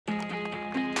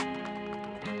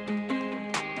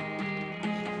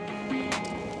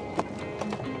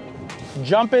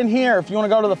jump in here if you want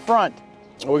to go to the front.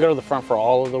 We go to the front for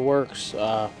all of the works.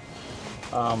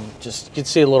 Just you can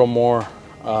see a little more.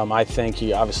 I think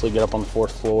you obviously get up on the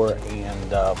 4th floor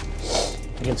and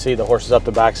you can see the horses up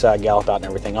the backside, gallop out and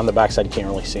everything. On the backside, you can't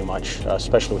really see much,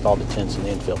 especially with all the tents in the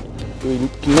infield. We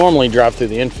can normally drive through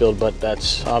the infield, but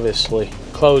that's obviously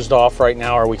closed off right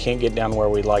now, or we can't get down where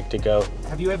we'd like to go.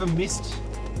 Have you ever missed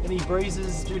any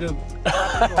breezes due to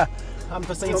traffic or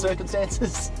unforeseen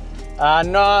circumstances?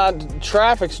 No,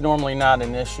 traffic's normally not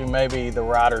an issue. Maybe the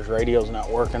rider's radio's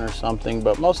not working or something,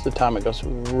 but most of the time it goes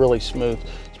really smooth,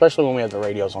 especially when we have the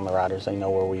radios on the riders. They know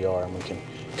where we are and we can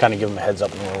kind of give them a heads up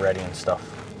when we're ready and stuff.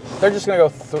 They're just gonna go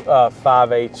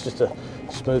 5/8, just a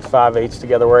smooth 5/8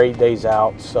 together. We're 8 days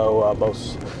out, so both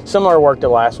similar work to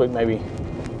last week, maybe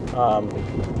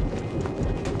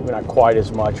not quite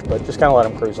as much, but just kind of let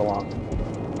them cruise along.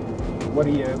 What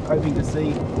are you hoping to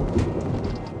see?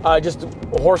 Just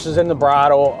horses in the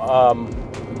bridle,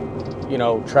 you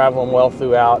know, traveling well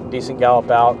throughout, decent gallop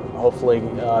out, hopefully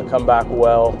come back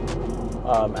well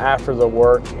after the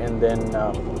work, and then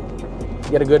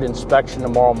get a good inspection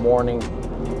tomorrow morning,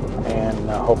 and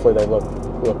hopefully they look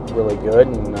really good,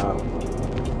 and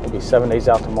we'll be 7 days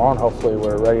out tomorrow, and hopefully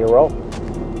we're ready to roll.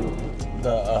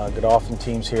 The Godolphin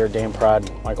team's here, Dan Pride,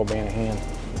 Michael Banahan,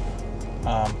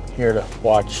 here to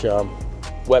watch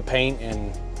wet paint,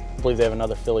 and I believe they have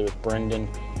another filly with Brendan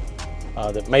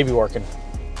that may be working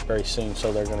very soon,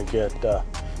 so they're going to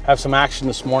have some action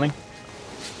this morning.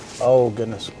 Oh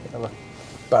goodness, we have a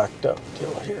backed up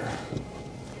deal here.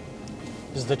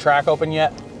 Is the track open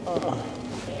yet?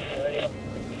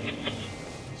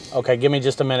 Okay, give me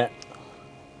just a minute.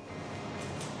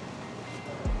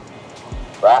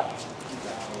 Right.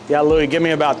 Yeah, Louis, give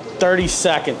me about 30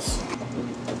 seconds.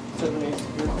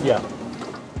 Yeah.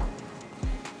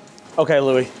 Okay,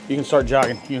 Louis, you can start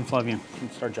jogging. You and Flavian, you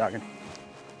can start jogging.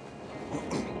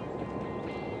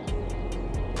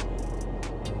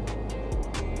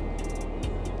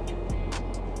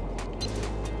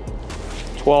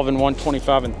 $12 and 1,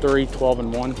 25 and 3, 12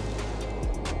 and 1.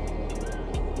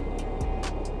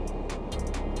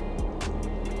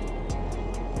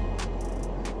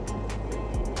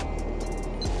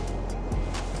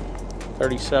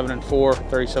 $37 and 4,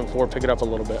 37 4. Pick it up a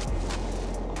little bit.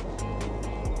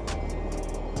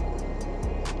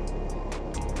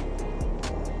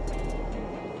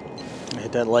 I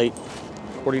hit that late.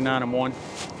 49 and 1.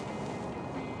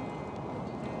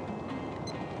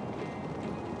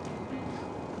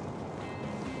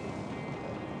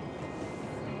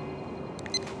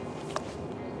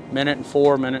 Minute and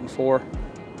 4, minute and 4.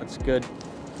 That's good.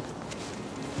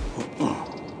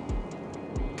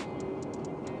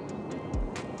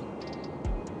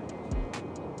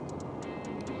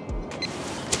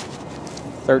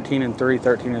 $13 and 3,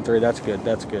 13 and 3. That's good.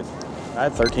 That's good. I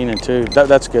had 13 and 2.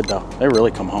 That's good though. They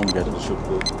really come home good.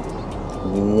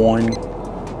 1,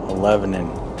 11 and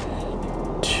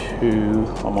 2,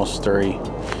 almost 3.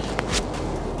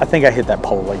 I think I hit that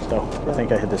pole late though. I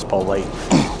think I hit this pole late.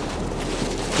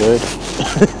 Good.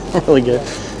 Really good.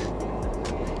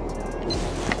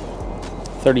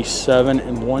 37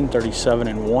 and 1, 37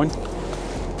 and 1.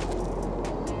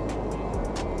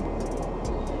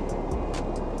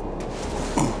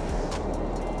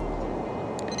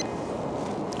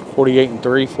 $48 and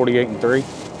 3, 48 and 3.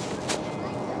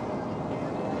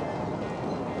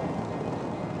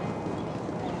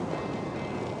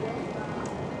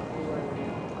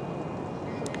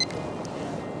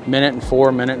 Minute and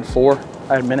 4, minute and 4.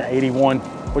 I had a minute 81.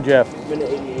 What'd you have? Minute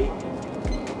 88.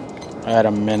 I had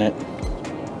a minute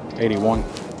 81.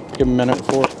 Give him a minute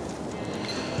 4.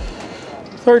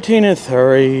 13 and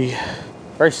 3.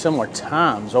 Very similar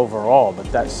times overall, but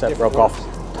that set broke off.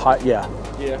 Yeah.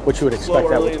 Which you would expect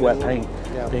that with wet paint,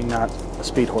 being not a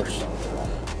speed horse.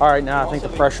 All right, now I think the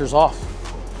pressure's off.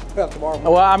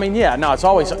 Well, I mean, yeah, no, it's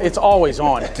always on.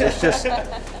 It's just,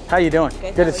 how you doing?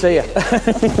 Good to see you. I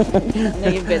know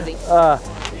you're busy.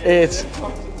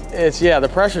 It's yeah, the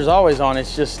pressure's always on.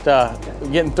 It's just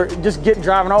getting through,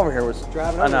 driving over here was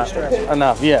enough.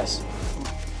 Enough, yes.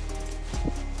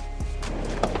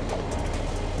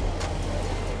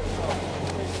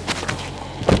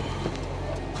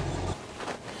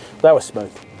 That was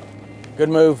smooth. Good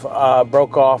move,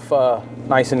 broke off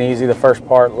nice and easy. The first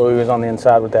part, Louis was on the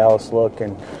inside with the Alice look,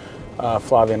 and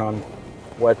Flavian on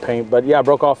wet paint. But yeah,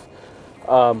 broke off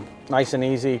nice and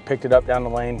easy, picked it up down the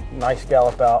lane. Nice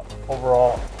gallop out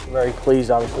overall. Very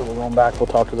pleased. Obviously, we're going back. We'll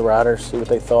talk to the riders, see what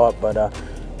they thought. But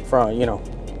from, you know,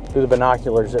 through the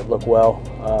binoculars, it looked well.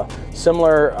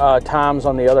 Similar times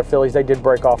on the other fillies. They did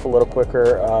break off a little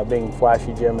quicker, being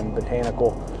Flashy Jim and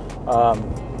Botanical.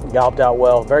 Galloped out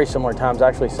well. Very similar times,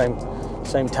 actually same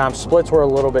same time. Splits were a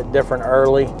little bit different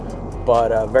early,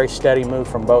 but a very steady move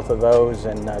from both of those,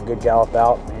 and good gallop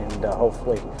out, and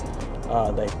hopefully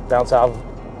they bounce out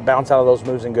of those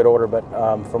moves in good order. But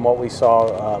from what we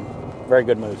saw, very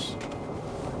good moves.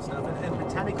 And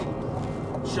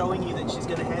Botanical showing you that she's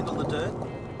going to handle the dirt.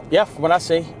 Yeah, from what I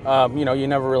see, you know, you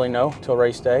never really know till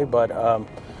race day, but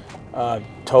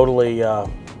totally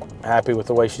happy with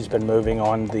the way she's been moving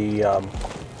on the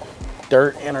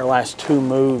dirt. And her last two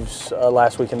moves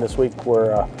last week and this week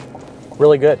were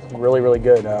really good, really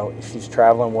good. She's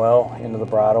traveling well into the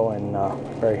bridle, and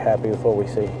very happy with what we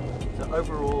see. So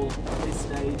overall, this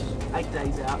stage, 8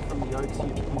 days out from the Oaks,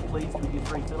 you pleased with your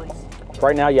 3 fillies?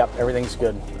 Right now, yep, everything's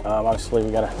good. Obviously, we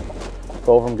got to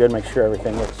go over them good, make sure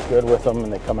everything looks good with them,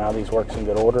 and they come out of these works in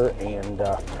good order. And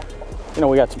you know,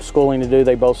 we got some schooling to do.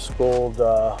 They both schooled.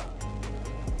 I'm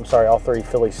sorry, all 3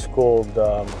 fillies schooled.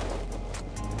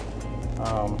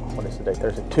 What is the date?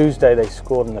 Thursday, Tuesday. They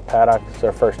schooled in the paddock. It's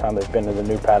their first time they've been to the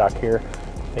new paddock here.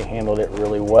 They handled it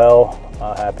really well.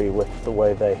 Happy with the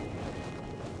way they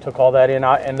took all that in,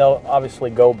 and they'll obviously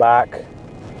go back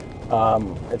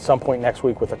at some point next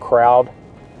week with a crowd.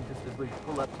 And just as we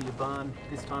pull up to your barn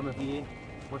this time of year,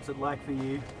 what's it like for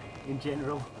you in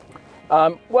general?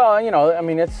 Well, you know, I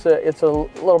mean, it's a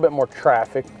little bit more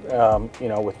traffic, you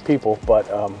know, with people, but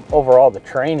overall the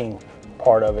training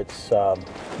part of it's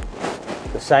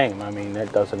the same. I mean,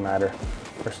 it doesn't matter.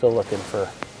 We're still looking for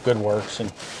good works,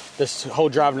 and this whole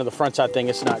driving to the front side thing,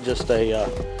 it's not just a,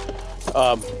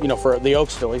 you know, for the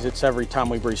Oaks fillies, it's every time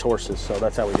we breeze horses, so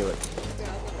that's how we do it.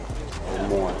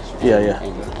 More. Yeah.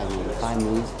 And I mean, if I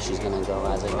move, she's gonna go.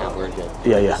 I was like, no, we're good.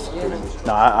 Yeah.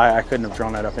 No, I couldn't have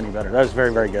drawn that up any better. That was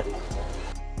very, very good.